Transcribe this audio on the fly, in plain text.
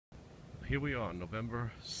here we are, November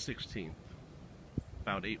 16th,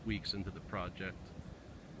 about 8 weeks into the project,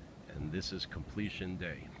 and this is completion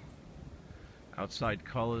day. Outside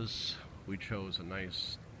colors, we chose a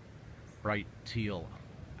nice bright teal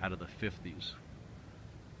out of the 50s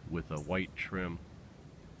with a white trim.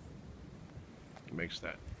 It makes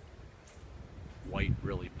that white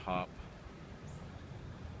really pop.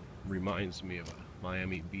 Reminds me of a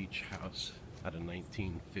Miami Beach house out of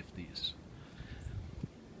 1950s.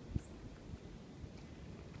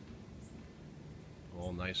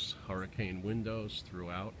 All nice hurricane windows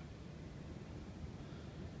throughout.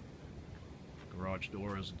 Garage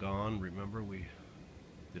door is gone. Remember, we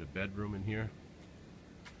did a bedroom in here.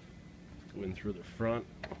 Go in through the front.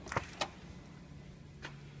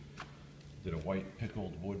 Did a white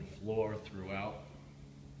pickled wood floor throughout.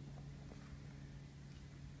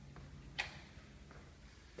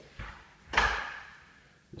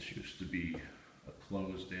 This used to be a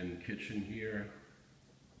closed-in kitchen here.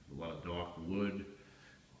 A lot of dark wood.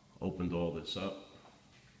 Opened all this up.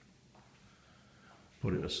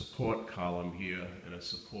 Put in a support column here and a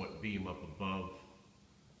support beam up above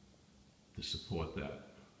to support that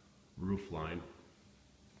roof line.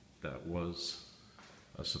 That was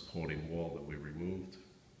a supporting wall that we removed.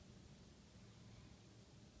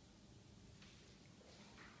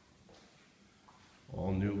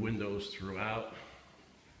 All new windows throughout.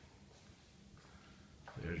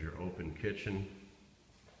 There's your open kitchen.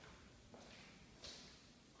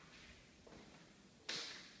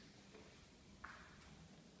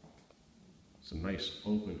 It's a nice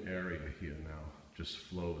open area here now, just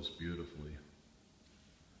flows beautifully.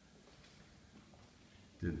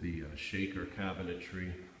 Did the shaker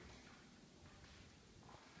cabinetry.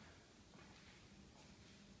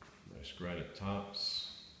 Nice granite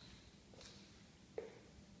tops.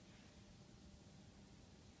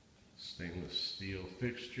 Stainless steel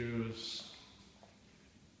fixtures.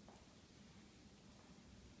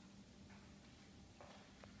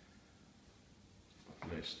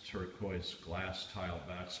 Nice turquoise glass tile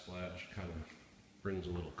backsplash, kind of brings a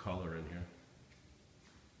little color in here.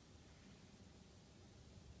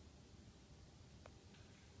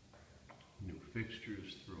 New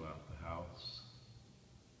fixtures throughout the house.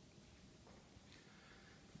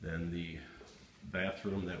 Then the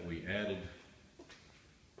bathroom that we added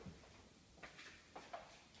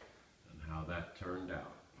and how that turned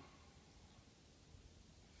out.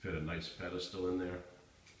 Fit a nice pedestal in there.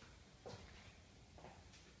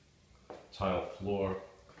 Tile floor,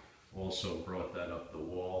 also brought that up the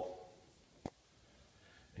wall.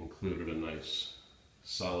 Included a nice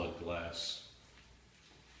solid glass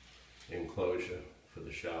enclosure for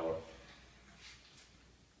the shower.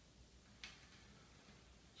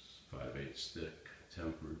 5/8 stick,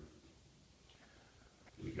 tempered.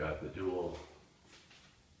 We got the dual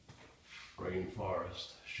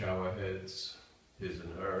rainforest shower heads, his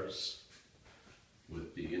and hers,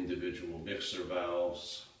 with the individual mixer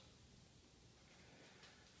valves.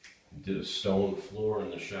 Did a stone floor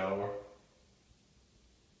in the shower.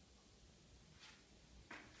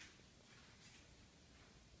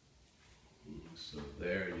 So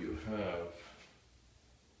there you have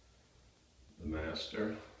the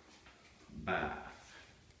master bath.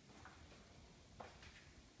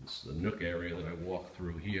 This is the nook area that I walked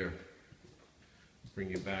through here.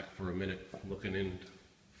 Bring you back for a minute looking in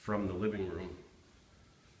from the living room.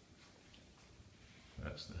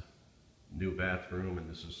 That's the new bathroom, and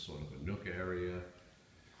this is sort of a nook area.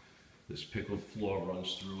 This pickled floor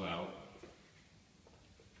runs throughout.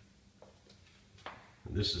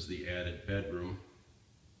 And this is the added bedroom.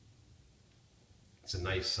 It's a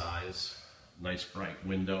nice size, nice bright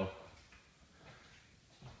window.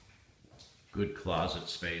 Good closet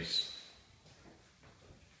space.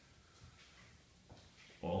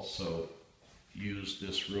 Also used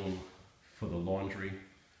this room for the laundry.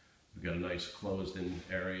 We've got a nice closed-in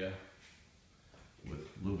area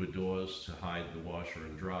with louver doors to hide the washer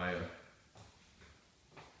and dryer.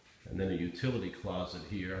 And then a utility closet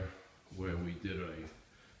here where we did a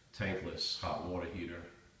tankless hot water heater.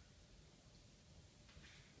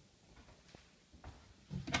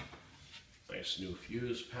 Nice new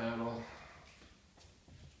fuse panel.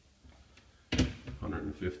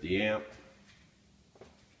 150 amp.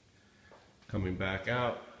 Coming back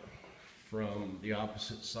out from the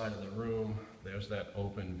opposite side of the room, there's that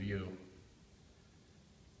open view.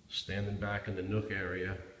 Standing back in the nook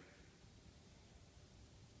area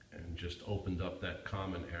and just opened up that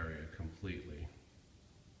common area completely.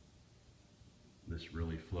 This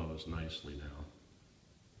really flows nicely now.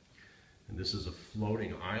 And this is a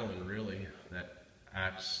floating island really that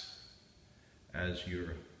acts as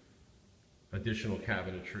your additional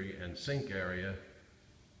cabinetry and sink area,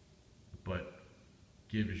 but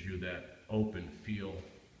gives you that open feel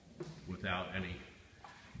without any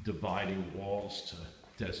dividing walls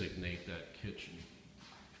to designate that kitchen.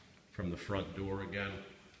 From the front door again,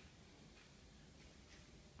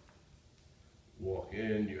 walk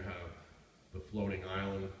in, you have the floating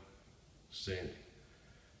island sink,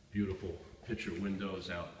 beautiful picture windows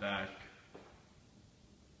out back,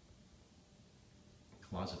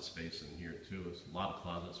 closet space in here too. There's a lot of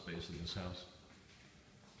closet space in this house.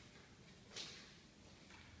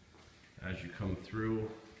 As you come through,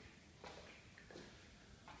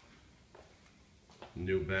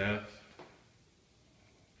 new bath.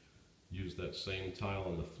 Use that same tile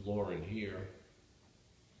on the floor in here.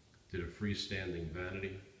 Did a freestanding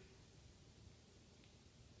vanity.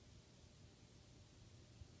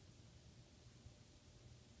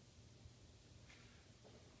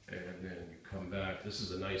 And then you come back. This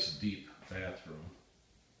is a nice deep bathroom.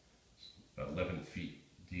 It's about 11 feet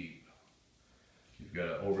deep. You've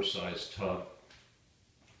got an oversized tub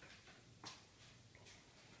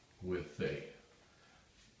with a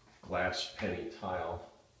glass penny tile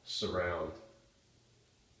surround.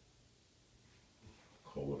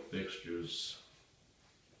 Cola fixtures.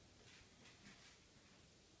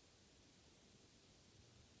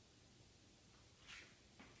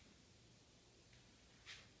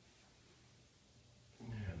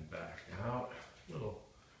 And back out. Little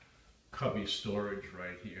cubby storage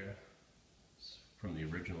right here. It's from the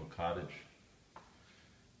original cottage.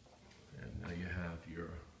 And now you have your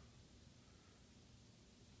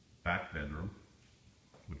back bedroom,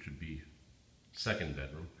 which would be second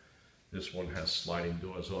bedroom. This one has sliding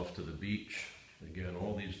doors off to the beach. Again,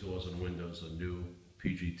 all these doors and windows are new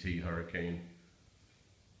PGT Hurricane.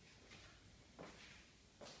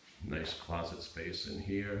 Nice closet space in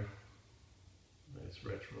here. Nice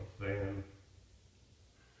retro fan.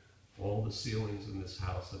 All the ceilings in this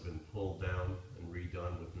house have been pulled down and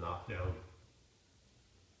redone with knockdown.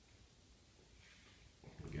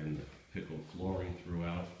 Again, the pickled flooring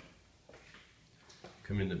throughout.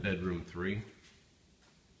 Come into bedroom 3.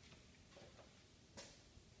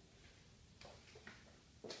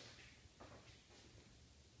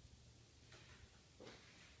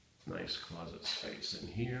 Nice closet space in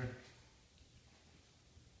here.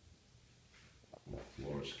 The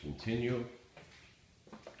floors continue.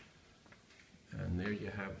 And there you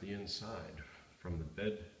have the inside. From the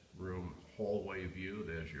bedroom hallway view,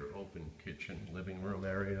 there's your open kitchen, living room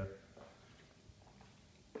area.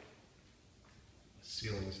 The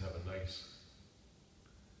ceilings have a nice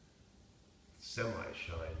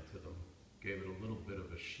semi-shine to them. Gave it a little bit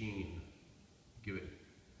of a sheen, give it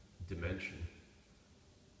dimension.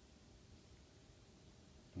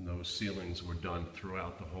 And those ceilings were done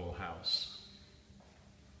throughout the whole house.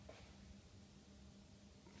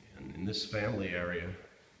 And in this family area,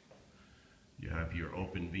 you have your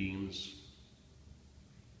open beams.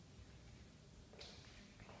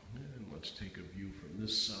 And let's take a view from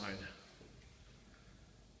this side.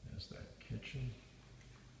 There's that kitchen.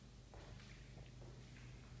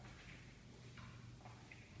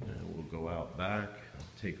 And we'll go out back,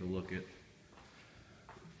 take a look at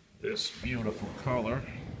this beautiful color.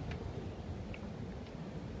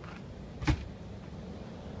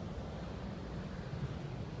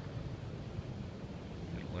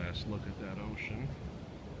 Get a last look at that ocean.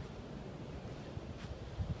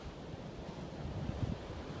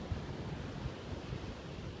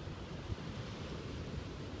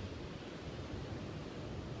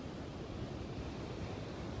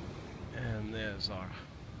 And there's our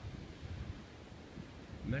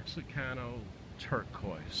Mexicano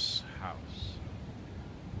turquoise house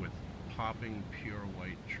with popping pure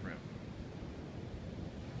white trim.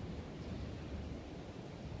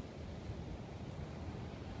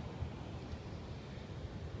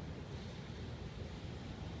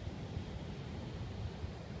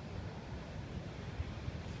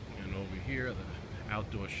 And over here, the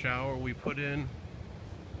outdoor shower we put in.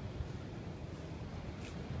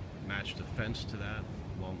 Matched the fence to that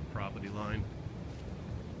along the property line.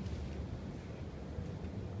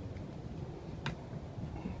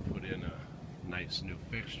 Put in a nice new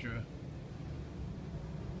fixture.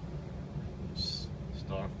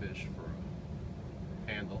 Starfish for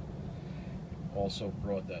a handle. Also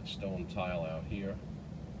brought that stone tile out here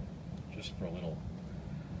just for a little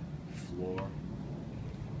floor.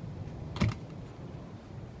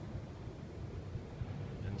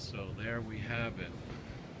 And so there we have it.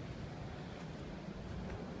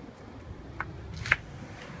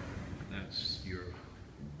 That's your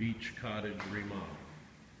beach cottage remodel.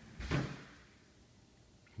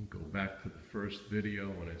 Go back to the first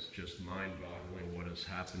video, and it's just mind-boggling what has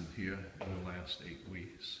happened here in the last 8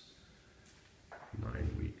 weeks.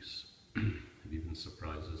 9 weeks. It even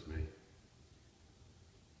surprises me.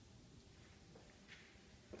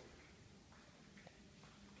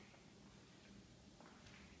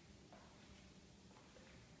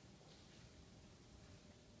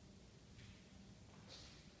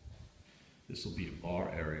 This will be a bar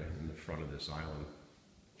area in the front of this island.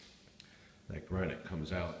 That granite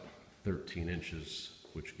comes out 13 inches,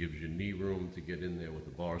 which gives you knee room to get in there with a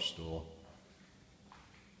bar stool.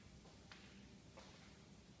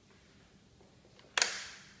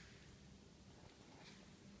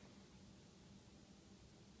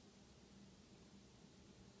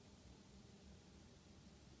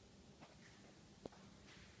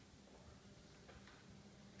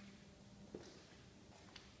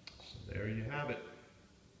 There you have it.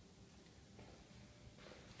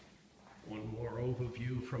 One more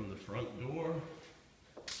overview from the front door.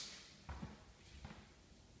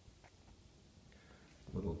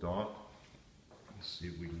 Little dark. Let's see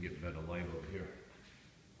if we can get better light over here.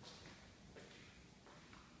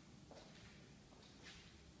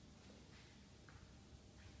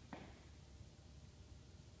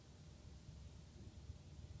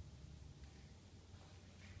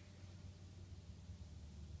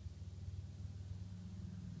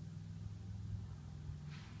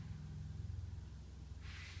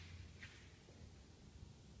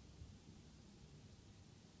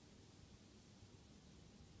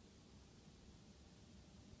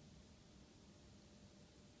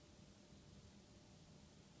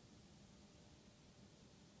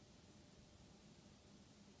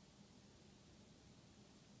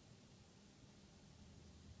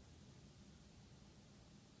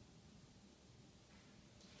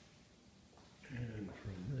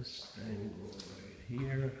 This angle right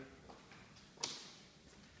here.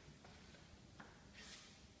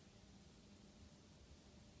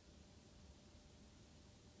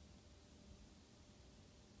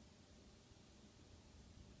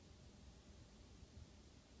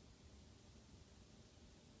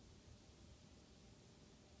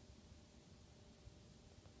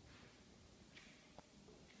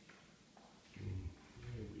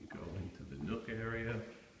 Here we go into the nook area.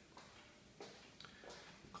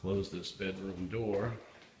 Close this bedroom door.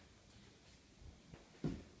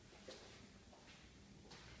 And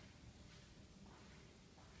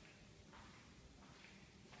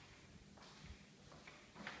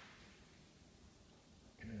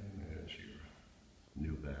there's your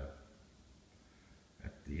new bath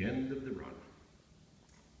at the end of the run.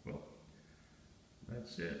 Well,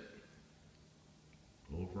 that's it.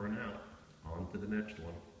 Over and out. On to the next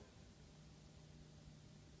one.